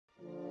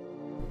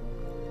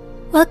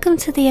Welcome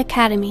to the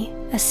Academy,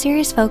 a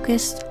series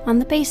focused on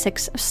the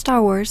basics of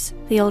Star Wars: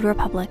 The Old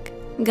Republic.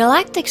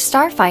 Galactic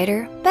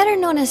Starfighter, better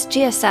known as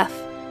GSF,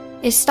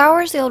 is Star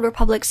Wars: The Old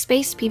Republic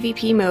space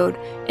PvP mode.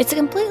 It's a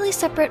completely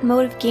separate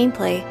mode of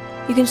gameplay.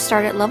 You can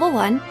start at level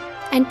 1,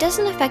 and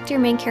doesn't affect your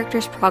main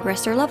character's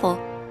progress or level.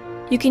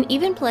 You can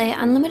even play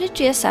unlimited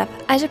GSF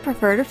as a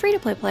preferred or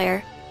free-to-play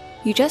player.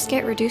 You just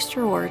get reduced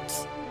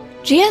rewards.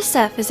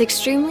 GSF is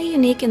extremely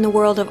unique in the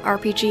world of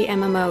RPG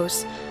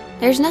MMOs.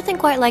 There's nothing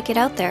quite like it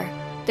out there.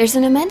 There's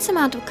an immense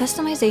amount of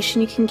customization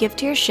you can give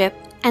to your ship,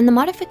 and the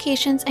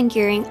modifications and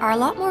gearing are a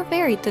lot more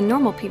varied than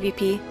normal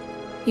PvP.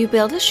 You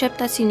build a ship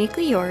that's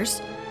uniquely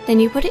yours, then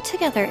you put it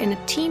together in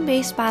a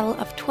team-based battle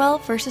of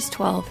 12 versus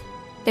 12.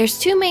 There's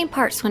two main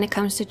parts when it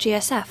comes to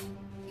GSF: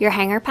 your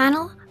hangar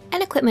panel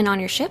and equipment on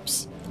your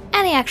ships,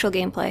 and the actual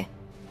gameplay.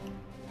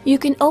 You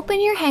can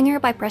open your hangar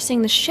by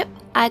pressing the ship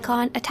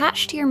icon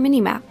attached to your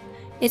minimap.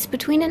 It's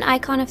between an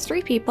icon of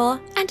 3 people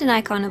and an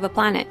icon of a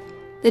planet.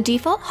 The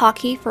default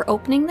hotkey for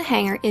opening the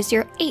hangar is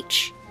your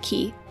H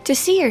key. To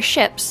see your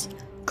ships,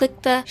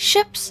 click the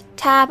Ships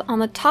tab on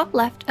the top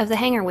left of the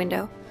hangar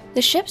window.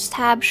 The Ships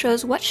tab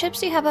shows what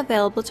ships you have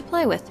available to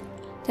play with.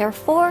 There are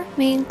 4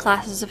 main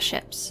classes of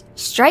ships.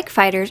 Strike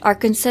fighters are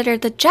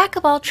considered the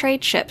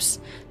jack-of-all-trade ships.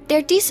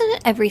 They're decent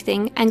at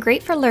everything and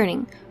great for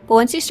learning, but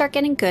once you start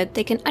getting good,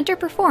 they can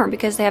underperform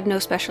because they have no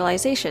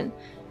specialization.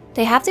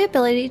 They have the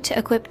ability to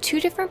equip 2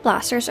 different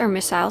blasters or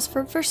missiles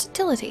for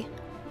versatility.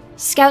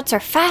 Scouts are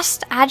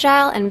fast,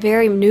 agile, and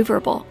very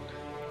maneuverable.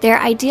 They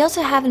are ideal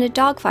to have in a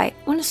dogfight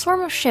when a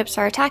swarm of ships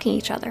are attacking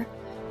each other.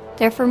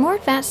 They're for more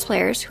advanced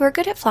players who are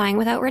good at flying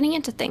without running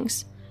into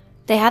things.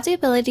 They have the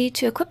ability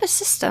to equip a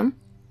system,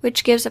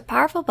 which gives a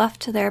powerful buff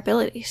to their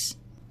abilities.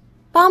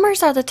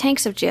 Bombers are the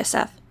tanks of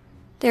GSF.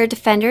 They are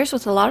defenders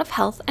with a lot of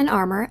health and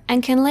armor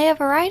and can lay a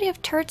variety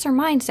of turrets or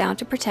mines down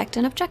to protect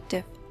an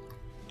objective.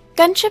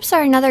 Gunships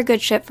are another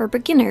good ship for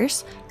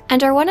beginners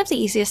and are one of the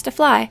easiest to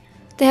fly.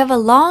 They have a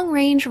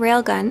long-range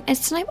railgun and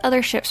snipe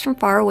other ships from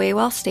far away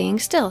while staying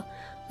still.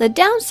 The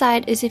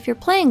downside is if you're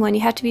playing one,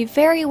 you have to be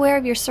very aware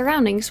of your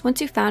surroundings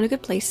once you've found a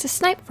good place to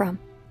snipe from.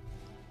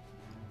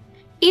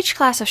 Each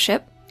class of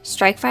ship,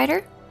 strike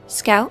fighter,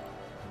 scout,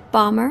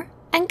 bomber,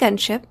 and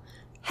gunship,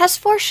 has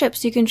 4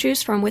 ships you can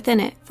choose from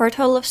within it for a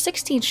total of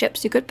 16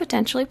 ships you could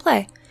potentially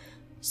play.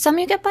 Some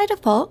you get by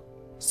default,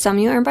 some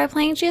you earn by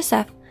playing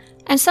GSF,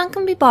 and some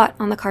can be bought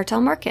on the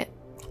cartel market.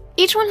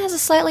 Each one has a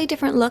slightly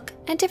different look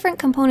and different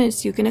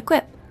components you can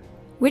equip.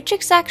 Which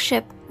exact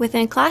ship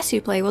within class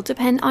you play will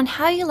depend on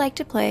how you like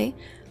to play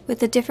with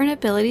the different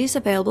abilities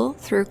available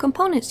through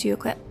components you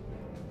equip.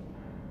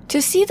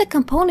 To see the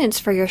components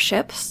for your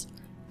ships,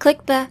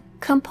 click the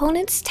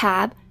Components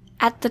tab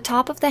at the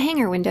top of the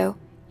hangar window.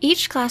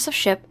 Each class of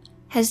ship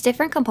has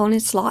different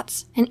component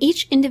slots, and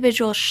each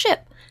individual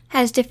ship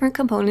has different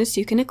components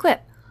you can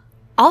equip.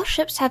 All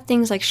ships have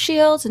things like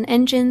shields and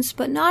engines,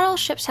 but not all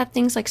ships have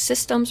things like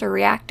systems or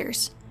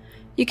reactors.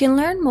 You can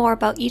learn more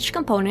about each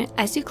component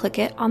as you click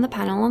it on the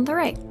panel on the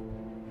right.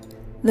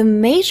 The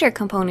major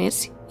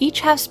components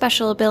each have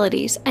special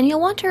abilities, and you'll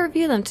want to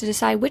review them to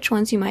decide which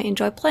ones you might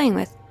enjoy playing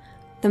with.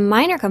 The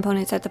minor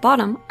components at the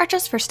bottom are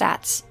just for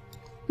stats.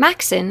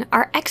 Maxon,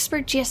 our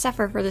expert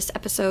GSFer for this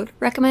episode,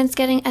 recommends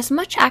getting as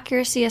much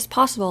accuracy as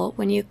possible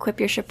when you equip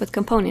your ship with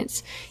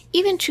components,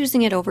 even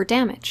choosing it over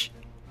damage.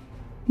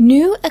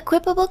 New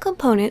equipable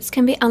components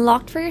can be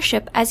unlocked for your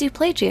ship as you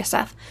play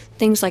GSF.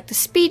 Things like the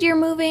speed you're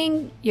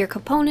moving, your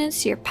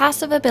components, your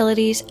passive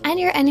abilities, and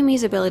your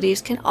enemy's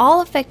abilities can all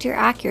affect your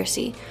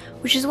accuracy,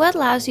 which is what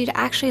allows you to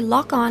actually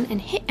lock on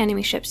and hit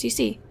enemy ships you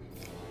see.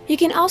 You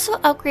can also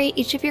upgrade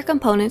each of your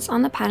components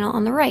on the panel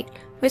on the right,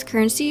 with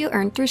currency you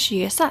earn through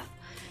GSF.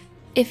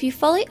 If you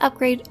fully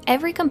upgrade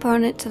every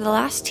component to the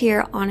last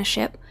tier on a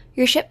ship,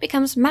 your ship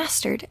becomes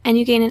mastered, and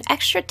you gain an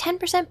extra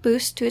 10%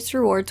 boost to its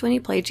rewards when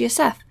you play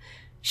GSF.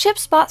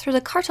 Ships bought through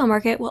the cartel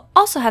market will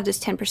also have this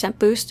 10%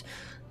 boost,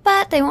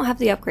 but they won't have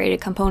the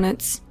upgraded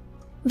components.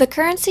 The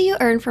currency you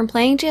earn from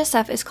playing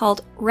GSF is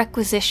called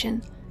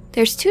requisition.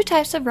 There's 2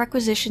 types of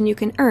requisition you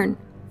can earn: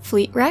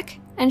 fleet rec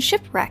and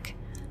ship rec.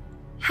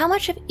 How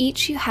much of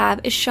each you have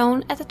is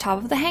shown at the top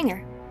of the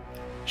hangar.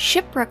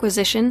 Ship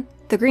requisition,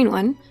 the green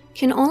one,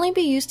 can only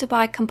be used to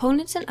buy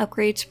components and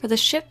upgrades for the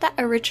ship that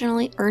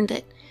originally earned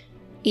it.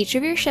 Each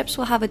of your ships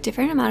will have a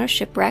different amount of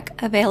ship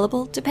rec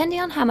available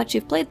depending on how much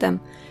you've played them.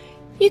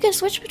 You can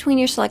switch between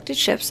your selected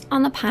ships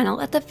on the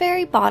panel at the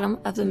very bottom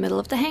of the middle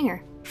of the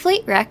hangar.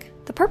 Fleet rec,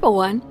 the purple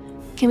one,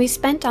 can be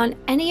spent on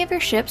any of your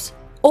ships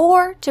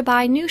or to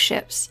buy new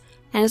ships,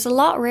 and is a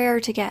lot rarer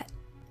to get.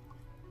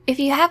 If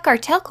you have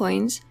cartel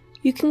coins,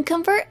 you can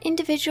convert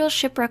individual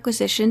ship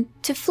requisition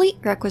to fleet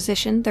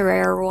requisition, the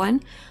rarer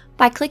one,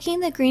 by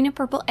clicking the green and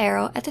purple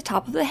arrow at the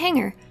top of the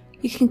hangar.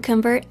 You can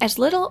convert as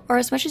little or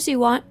as much as you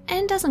want,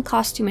 and it doesn't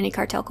cost too many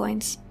cartel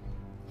coins.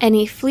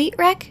 Any fleet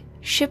rec,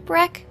 ship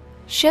rec,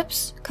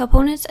 ships,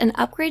 components, and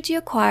upgrades you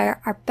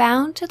acquire are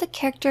bound to the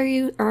character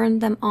you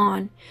earned them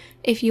on.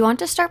 If you want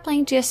to start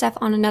playing GSF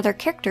on another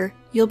character,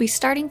 you'll be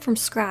starting from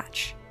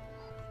scratch.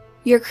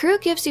 Your crew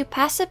gives you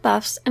passive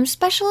buffs and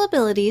special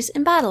abilities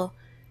in battle.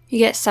 You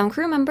get some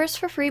crew members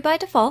for free by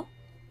default,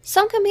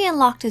 some can be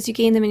unlocked as you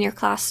gain them in your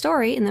class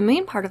story in the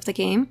main part of the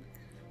game,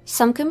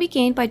 some can be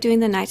gained by doing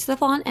the Knights of the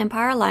Fallen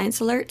Empire Alliance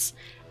alerts,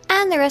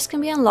 and the rest can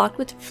be unlocked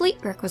with fleet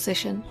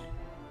requisition.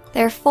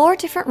 There are 4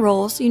 different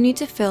roles you need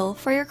to fill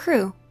for your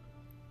crew: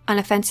 an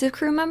offensive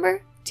crew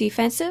member,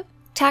 defensive,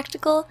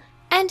 tactical,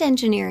 and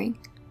engineering.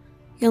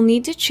 You'll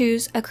need to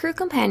choose a crew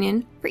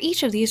companion for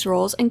each of these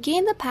roles and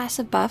gain the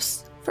passive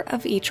buffs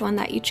of each one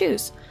that you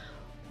choose.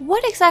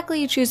 What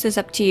exactly you choose is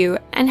up to you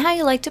and how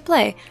you like to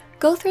play.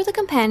 Go through the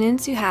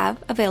companions you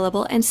have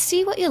available and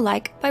see what you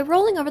like by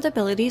rolling over the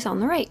abilities on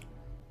the right.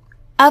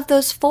 Of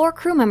those 4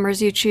 crew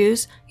members you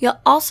choose, you'll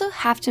also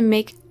have to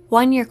make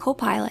one your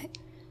co-pilot.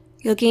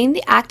 You'll gain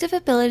the active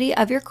ability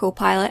of your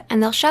co-pilot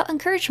and they'll shout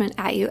encouragement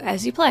at you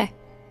as you play.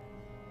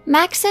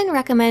 Maxon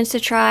recommends to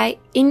try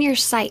In Your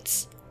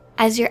Sights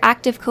as your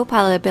active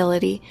co-pilot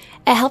ability.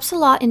 It helps a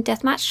lot in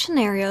deathmatch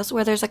scenarios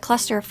where there's a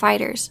cluster of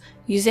fighters.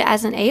 Use it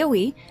as an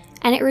AoE,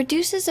 and it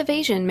reduces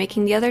evasion,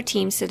 making the other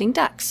team sitting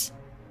ducks.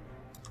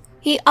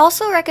 He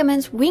also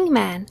recommends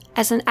Wingman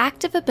as an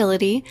active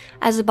ability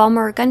as a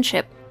bomber or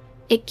gunship.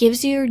 It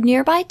gives your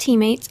nearby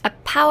teammates a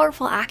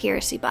powerful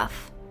accuracy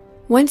buff.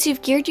 Once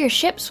you've geared your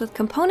ships with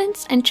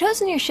components and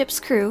chosen your ship's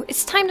crew,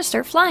 it's time to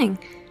start flying.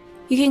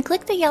 You can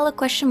click the yellow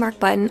question mark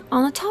button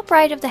on the top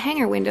right of the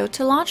Hangar window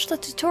to launch the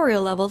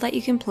tutorial level that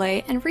you can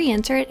play and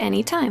re-enter at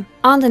any time.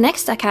 On the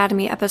next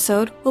Academy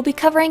episode, we'll be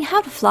covering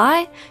how to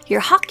fly,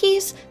 your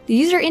hotkeys, the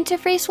user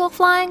interface while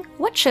flying,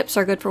 what ships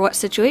are good for what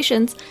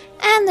situations,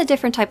 and the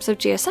different types of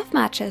GSF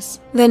matches.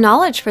 The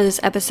knowledge for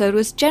this episode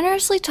was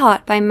generously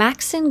taught by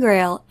Maxon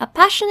Grail, a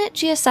passionate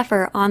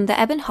GSFer on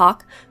the Ebon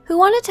Hawk who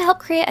wanted to help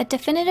create a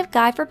definitive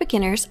guide for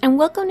beginners and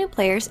welcome new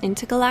players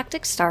into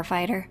Galactic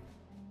Starfighter.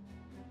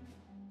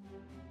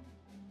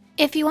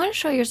 If you want to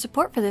show your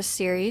support for this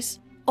series,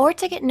 or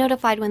to get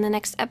notified when the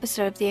next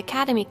episode of the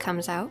Academy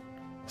comes out,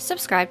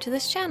 subscribe to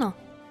this channel.